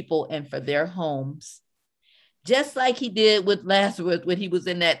those people and for their homes. Just like he did with Lazarus when he was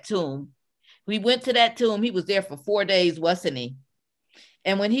in that tomb. We went to that tomb. He was there for 4 days, wasn't he?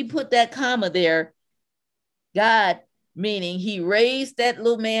 And when he put that comma there, God, meaning he raised that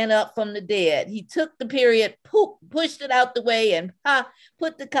little man up from the dead. He took the period, pushed it out the way, and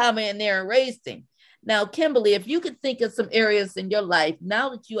put the comma in there and raised him. Now, Kimberly, if you could think of some areas in your life, now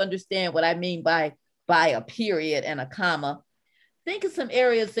that you understand what I mean by a period and a comma, think of some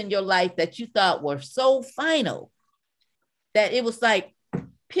areas in your life that you thought were so final that it was like,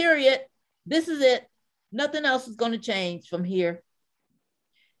 period, this is it. Nothing else is going to change from here.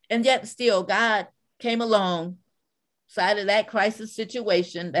 And yet still God came along, side of that crisis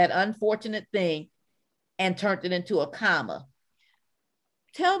situation, that unfortunate thing, and turned it into a comma.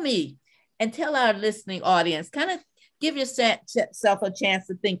 Tell me, and tell our listening audience, kind of give yourself a chance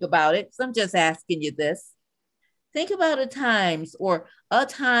to think about it. So I'm just asking you this. Think about a time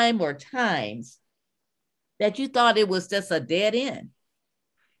or times that you thought it was just a dead end.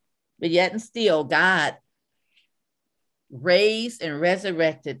 But yet and still, God raised and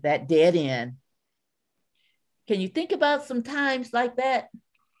resurrected that dead end. Can you think about some times like that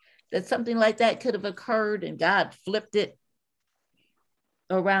something like that could have occurred and God flipped it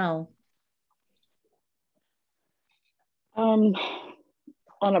around? On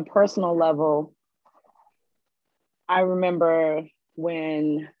a personal level, I remember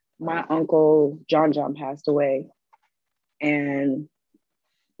when my uncle John passed away, and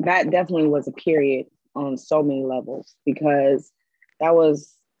that definitely was a period on so many levels, because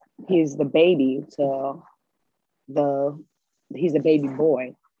he's the baby he's a baby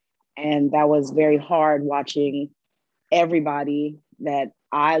boy. And that was very hard, watching everybody that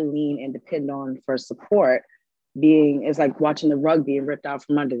I lean and depend on for support it's like watching the rug being ripped out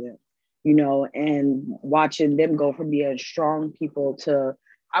from under them, and watching them go from being strong people to,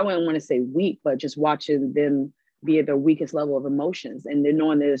 I wouldn't want to say weak, but just watching them be at their weakest level of emotions, and then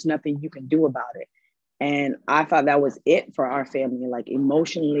knowing there's nothing you can do about it. And I thought that was it for our family, like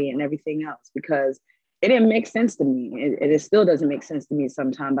emotionally and everything else, because it didn't make sense to me. It still doesn't make sense to me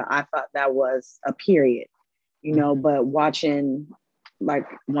sometimes, but I thought that was a period, but watching, like,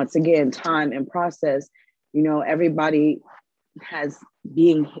 once again, time and process, everybody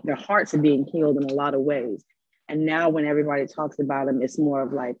their hearts are being healed in a lot of ways. And now when everybody talks about them, it's more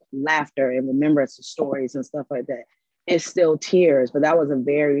of like laughter and remembrance of stories and stuff like that. It's still tears, but that was a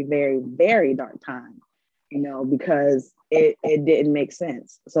very, very, very dark time, because it didn't make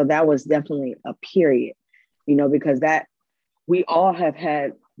sense. So that was definitely a period, because that we all have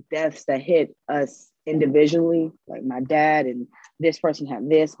had deaths that hit us individually, like my dad and this person had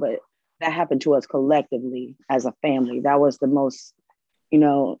this, but that happened to us collectively as a family. That was the most,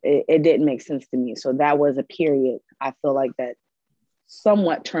 it didn't make sense to me. So that was a period, I feel like, that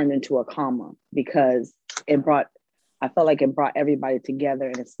somewhat turned into a comma, because I felt like it brought everybody together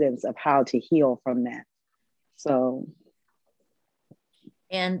in a sense of how to heal from that. So.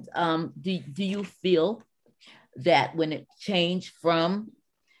 And do you feel that when it changed from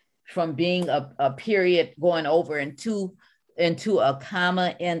being a period going over into into a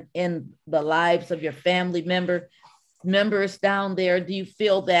comma in the lives of your family members down there? Do you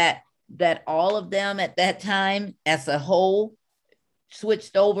feel that all of them at that time as a whole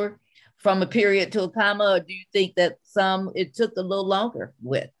switched over from a period to a comma, or do you think that some it took a little longer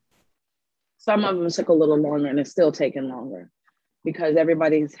with? Some of them took a little longer, and it's still taking longer because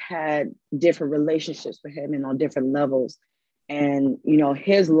everybody's had different relationships with him and on different levels. And, you know,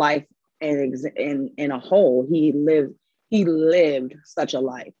 his life in a whole, he lived such a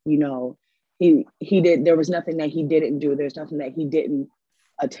life, you know, there was nothing that he didn't do. There's nothing that he didn't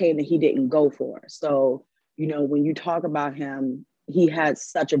attain that he didn't go for. So, you know, when you talk about him, he had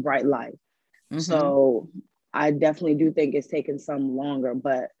such a bright life. Mm-hmm. So I definitely do think it's taken some longer,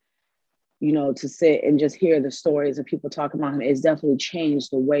 but you know, to sit and just hear the stories of people talking about him, it's definitely changed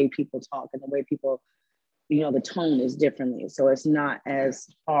the way people talk and the way people, you know, the tone is differently. So it's not as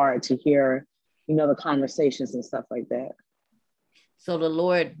hard to hear, you know, the conversations and stuff like that. So the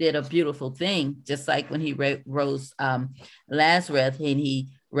Lord did a beautiful thing, just like when he rose Lazarus and he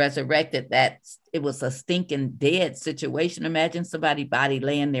resurrected that. It was a stinking dead situation. Imagine somebody's body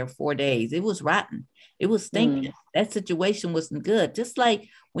laying there 4 days. It was rotten. It was stinking. That situation wasn't good. Just like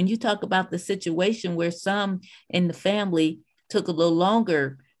when you talk about the situation where some in the family took a little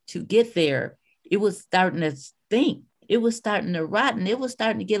longer to get there, it was starting to stink. It was starting to rotten. It was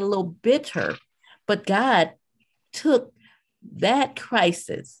starting to get a little bitter. But God took that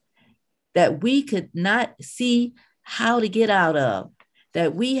crisis that we could not see how to get out of,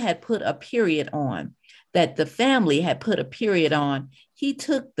 that we had put a period on, that the family had put a period on. He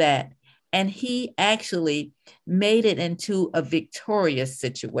took that and he actually made it into a victorious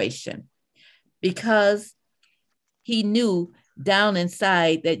situation because he knew down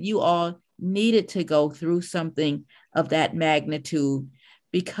inside that you all needed to go through something of that magnitude.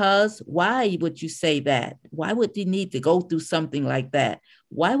 Because why would you say that? Why would you need to go through something like that?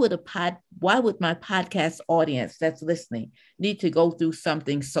 Why would my podcast audience that's listening need to go through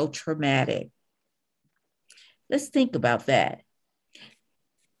something so traumatic? Let's think about that.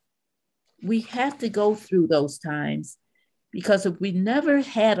 We have to go through those times because if we never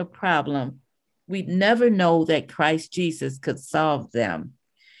had a problem, we'd never know that Christ Jesus could solve them.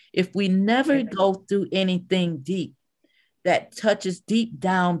 If we never go through anything deep that touches deep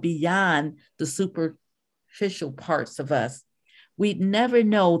down beyond the superficial parts of us, we'd never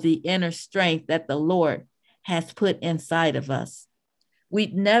know the inner strength that the Lord has put inside of us.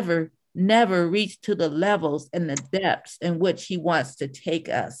 We'd never reach to the levels and the depths in which he wants to take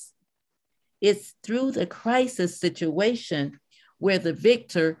us. It's through the crisis situation where the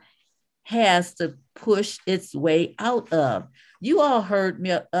victor has to push its way out of. You all heard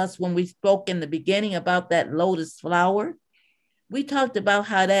us when we spoke in the beginning about that lotus flower. We talked about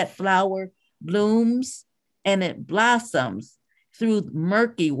how that flower blooms and it blossoms through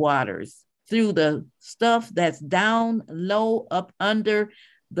murky waters, through the stuff that's down low up under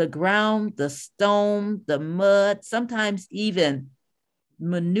the ground, the stone, the mud, sometimes even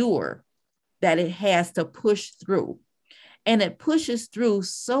manure that it has to push through. And it pushes through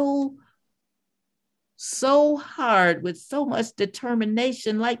so hard with so much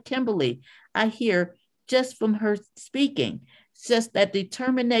determination, like Kimberly, I hear just from her speaking. It's just that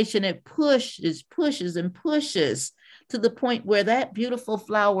determination, it pushes to the point where that beautiful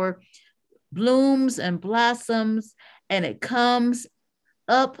flower blooms and blossoms, and it comes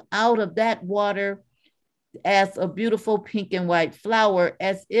up out of that water as a beautiful pink and white flower,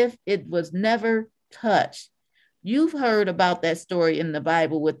 as if it was never touched. You've heard about that story in the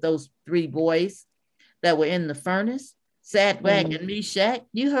Bible with those 3 boys that were in the furnace, Shadrach and Meshach.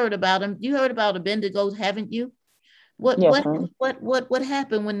 You heard about them. You heard about Abednego, haven't you? What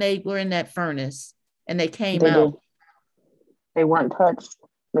happened when they were in that furnace and they came out? They weren't touched.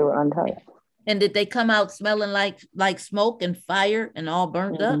 They were untouched. And did they come out smelling like smoke and fire and all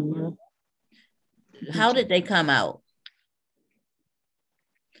burnt up? How did they come out?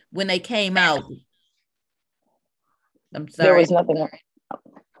 When they came out, I'm sorry. There was nothing.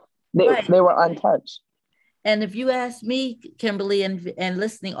 They were untouched. And if you ask me, Kimberly, and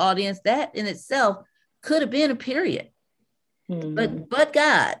listening audience, that in itself could have been a period. But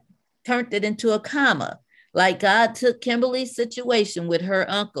God turned it into a comma. Like God took Kimberly's situation with her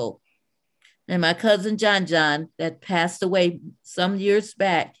uncle and my cousin John that passed away some years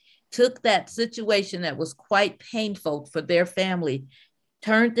back, took that situation that was quite painful for their family,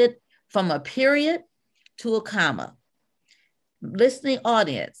 turned it from a period to a comma. Listening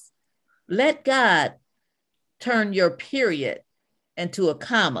audience, let God turn your period into a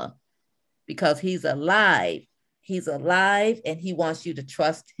comma because he's alive. He's alive and he wants you to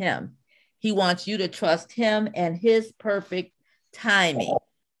trust him. He wants you to trust him and his perfect timing.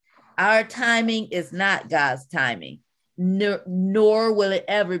 Our timing is not God's timing, nor will it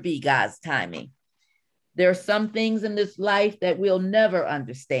ever be God's timing. There are some things in this life that we'll never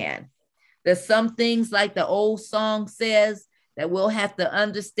understand. There's some things, like the old song says, that we'll have to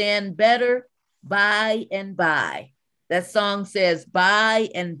understand better by and by. That song says, by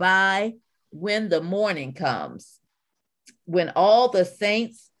and by, when the morning comes, when all the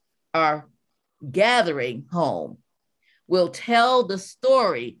saints are gathering home, we'll tell the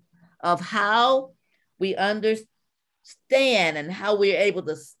story of how we understand and how we're able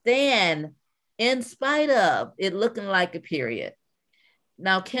to stand in spite of it looking like a period.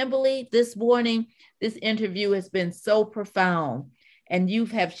 Now, Kimberly, this morning, this interview has been so profound, and you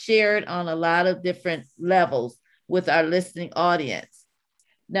have shared on a lot of different levels with our listening audience.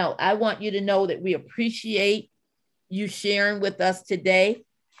 Now, I want you to know that we appreciate you sharing with us today,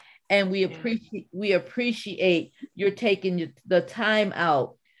 and we appreciate your taking the time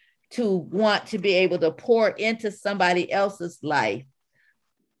out to want to be able to pour into somebody else's life.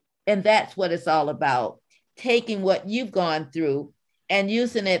 And that's what it's all about, taking what you've gone through and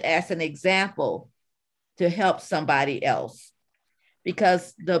using it as an example to help somebody else.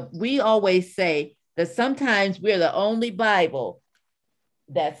 Because we always say that sometimes we're the only Bible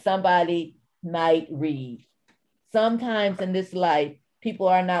that somebody might read. Sometimes in this life, people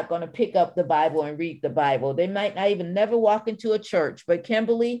are not going to pick up the Bible and read the Bible. They might not even never walk into a church. But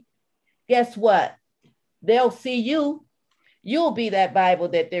Kimberly, guess what? They'll see you. You'll be that Bible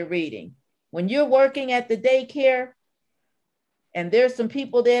that they're reading. When you're working at the daycare and there's some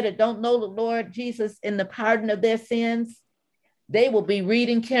people there that don't know the Lord Jesus in the pardon of their sins, they will be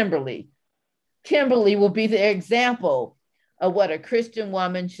reading Kimberly. Kimberly will be the example of what a Christian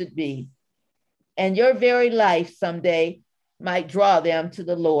woman should be. And your very life someday might draw them to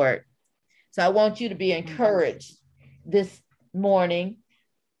the Lord. So I want you to be encouraged this morning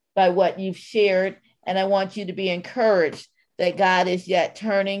by what you've shared. And I want you to be encouraged that God is yet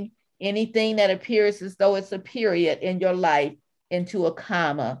turning anything that appears as though it's a period in your life into a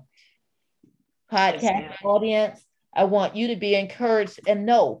comma. Podcast audience, I want you to be encouraged and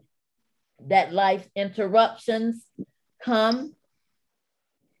know that life interruptions come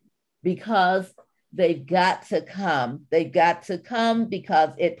because they've got to come. They've got to come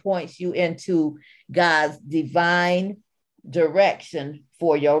because it points you into God's divine direction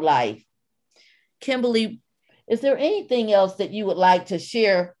for your life. Kimberly, is there anything else that you would like to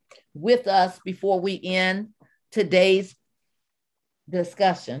share with us before we end today's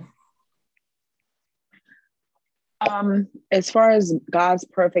discussion? As far as God's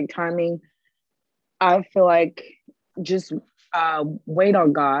perfect timing, I feel like just wait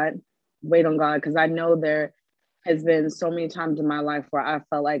on God, because I know there has been so many times in my life where I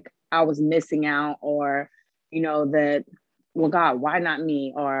felt like I was missing out, or, that, well, God, why not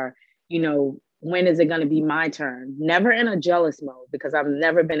me? Or, when is it going to be my turn? Never in a jealous mode, because I've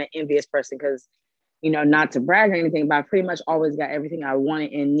never been an envious person, because, not to brag or anything, but I pretty much always got everything I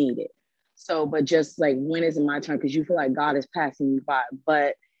wanted and needed. So, but just like, when is it my turn? Because you feel like God is passing you by,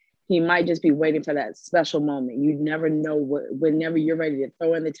 but he might just be waiting for that special moment. You never know whenever you're ready to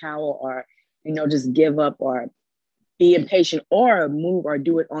throw in the towel, or, just give up, or be impatient, or move or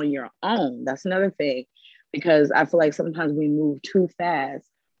do it on your own. That's another thing, because I feel like sometimes we move too fast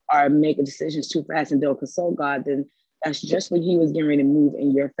or make decisions too fast and don't consult God, then that's just when he was getting ready to move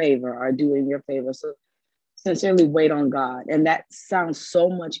in your favor or do in your favor. So sincerely wait on God. And that sounds so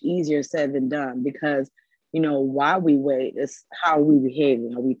much easier said than done, because, while we wait, it's how are we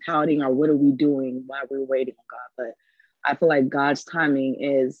behaving? Are we pouting, or what are we doing while we're waiting on God? But I feel like God's timing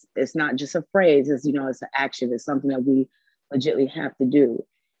it's not just a phrase, it's an action. It's something that we legitimately have to do.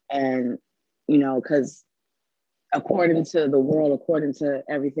 And, because according to the world, according to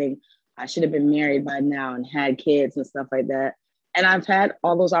everything, I should have been married by now and had kids and stuff like that. And I've had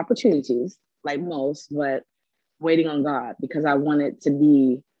all those opportunities, like most, but waiting on God, because I want it to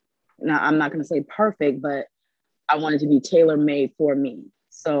be, now I'm not going to say perfect, but I want it to be tailor-made for me.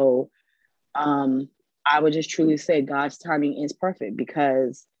 So I would just truly say God's timing is perfect,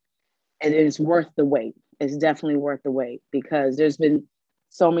 because it is worth the wait. It's definitely worth the wait, because there's been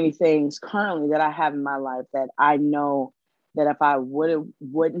so many things currently that I have in my life that I know that if I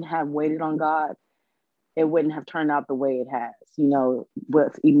wouldn't have waited on God, it wouldn't have turned out the way it has,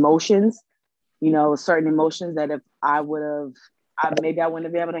 with emotions, certain emotions that if maybe I wouldn't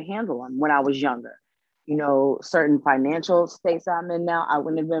have been able to handle them when I was younger. Certain financial states I'm in now, I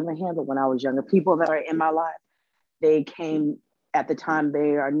wouldn't have been able to handle when I was younger. People that are in my life, they came at the time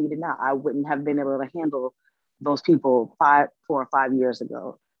they are needed now. I wouldn't have been able to handle those people 4 or 5 years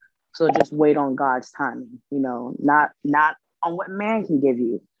ago. So just wait on God's timing, not on what man can give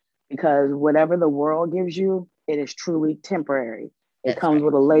you, because whatever the world gives you, it is truly temporary. It That's comes right.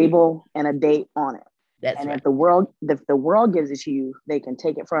 with a label and a date on it. That's And right. if the world gives it to you, they can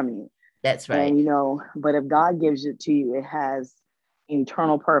take it from you. That's right. And but if God gives it to you, it has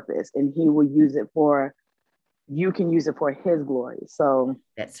eternal purpose, and He will use it for, you can use it for His glory. So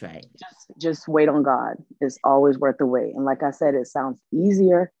That's right. just wait on God. It's always worth the wait. And like I said, it sounds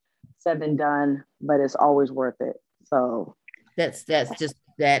easier said than done, but it's always worth it. So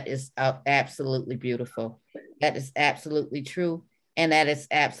that is absolutely beautiful. That is absolutely true. And that is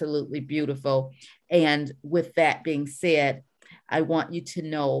absolutely beautiful. And with that being said, I want you to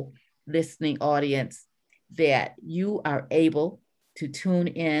know, listening audience, that you are able to tune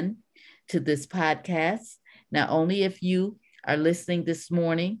in to this podcast. Not only if you are listening this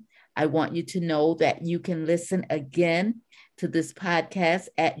morning, I want you to know that you can listen again to this podcast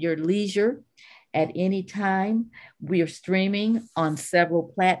at your leisure at any time. We are streaming on several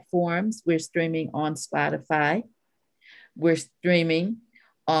platforms. We're streaming on Spotify. We're streaming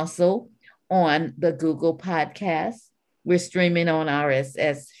also on the Google Podcast. We're streaming on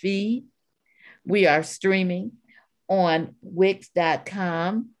RSS feed. We are streaming on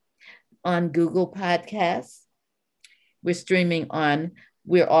Wix.com, on Google Podcasts.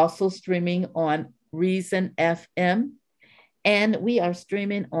 We're also streaming on Reason FM, and we are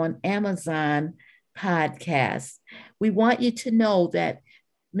streaming on Amazon Podcasts. We want you to know that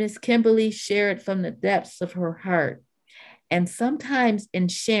Miss Kimberly shared from the depths of her heart. And sometimes in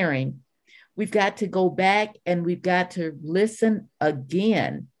sharing, we've got to go back and we've got to listen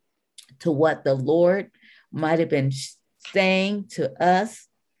again to what the Lord might have been saying to us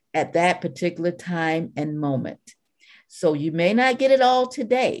at that particular time and moment. So you may not get it all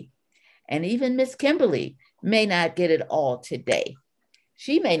today. And even Miss Kimberly may not get it all today.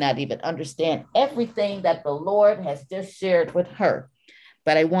 She may not even understand everything that the Lord has just shared with her.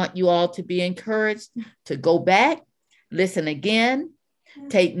 But I want you all to be encouraged to go back, listen again,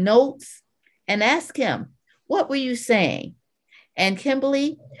 take notes, and ask Him, what were you saying? And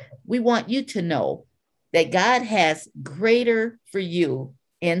Kimberly, we want you to know that God has greater for you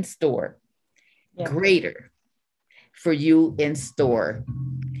in store. Yeah. Greater for you in store.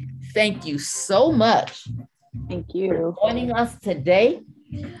 Thank you so much. Thank you for joining us today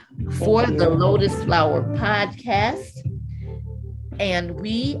for the Lotus Flower Podcast. And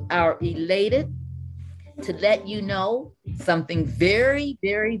we are elated to let you know something very,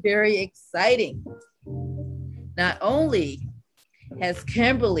 very, very exciting. Not only has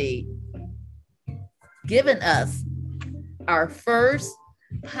Kimberly given us our first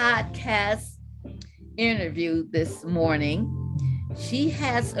podcast interview this morning, she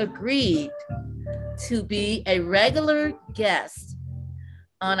has agreed to be a regular guest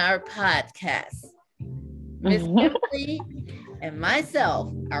on our podcast. Miss Kimberly and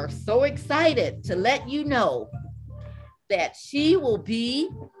myself are so excited to let you know that she will be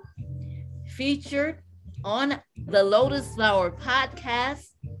featured on the Lotus Flower Podcast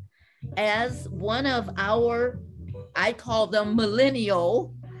as one of our, I call them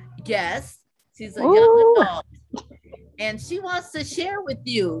millennial guests. She's a young adult, and she wants to share with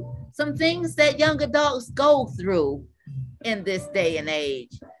you some things that young adults go through in this day and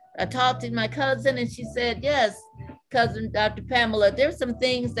age. I talked to my cousin and she said, yes, cousin Dr. Pamela, there's some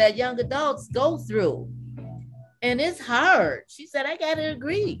things that young adults go through and it's hard. She said, I got to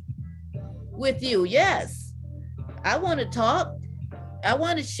agree with you. Yes, I want to talk. I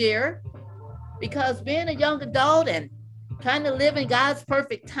want to share, because being a young adult and trying to live in God's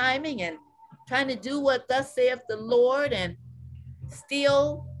perfect timing and trying to do what thus saith the Lord and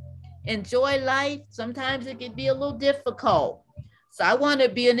still enjoy life, sometimes it can be a little difficult. So I want to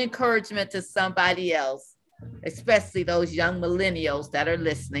be an encouragement to somebody else, especially those young millennials that are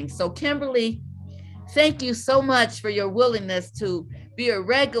listening. So Kimberly, thank you so much for your willingness to be a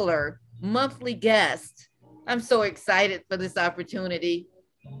regular monthly guest. I'm so excited for this opportunity.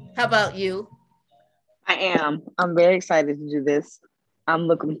 How about you? I am. I'm very excited to do this. I'm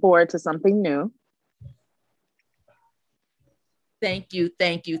looking forward to something new. Thank you,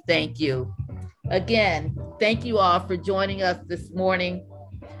 thank you, thank you. Again, thank you all for joining us this morning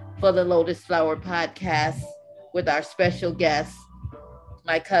for the Lotus Flower Podcast with our special guest,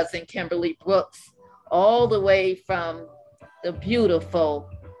 my cousin Kimberly Brooks, all the way from the beautiful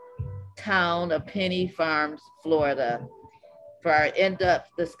town of Penny Farms, Florida, for our in-depth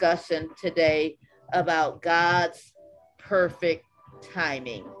discussion today about God's perfect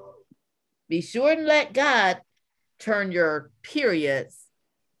timing. Be sure and let God turn your periods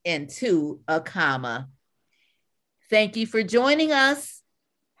into a comma. Thank you for joining us,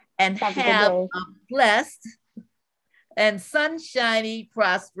 and Have a good have day. a blessed and sunshiny,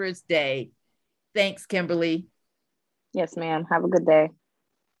 prosperous day. Thanks, Kimberly. Yes, ma'am. Have a good day.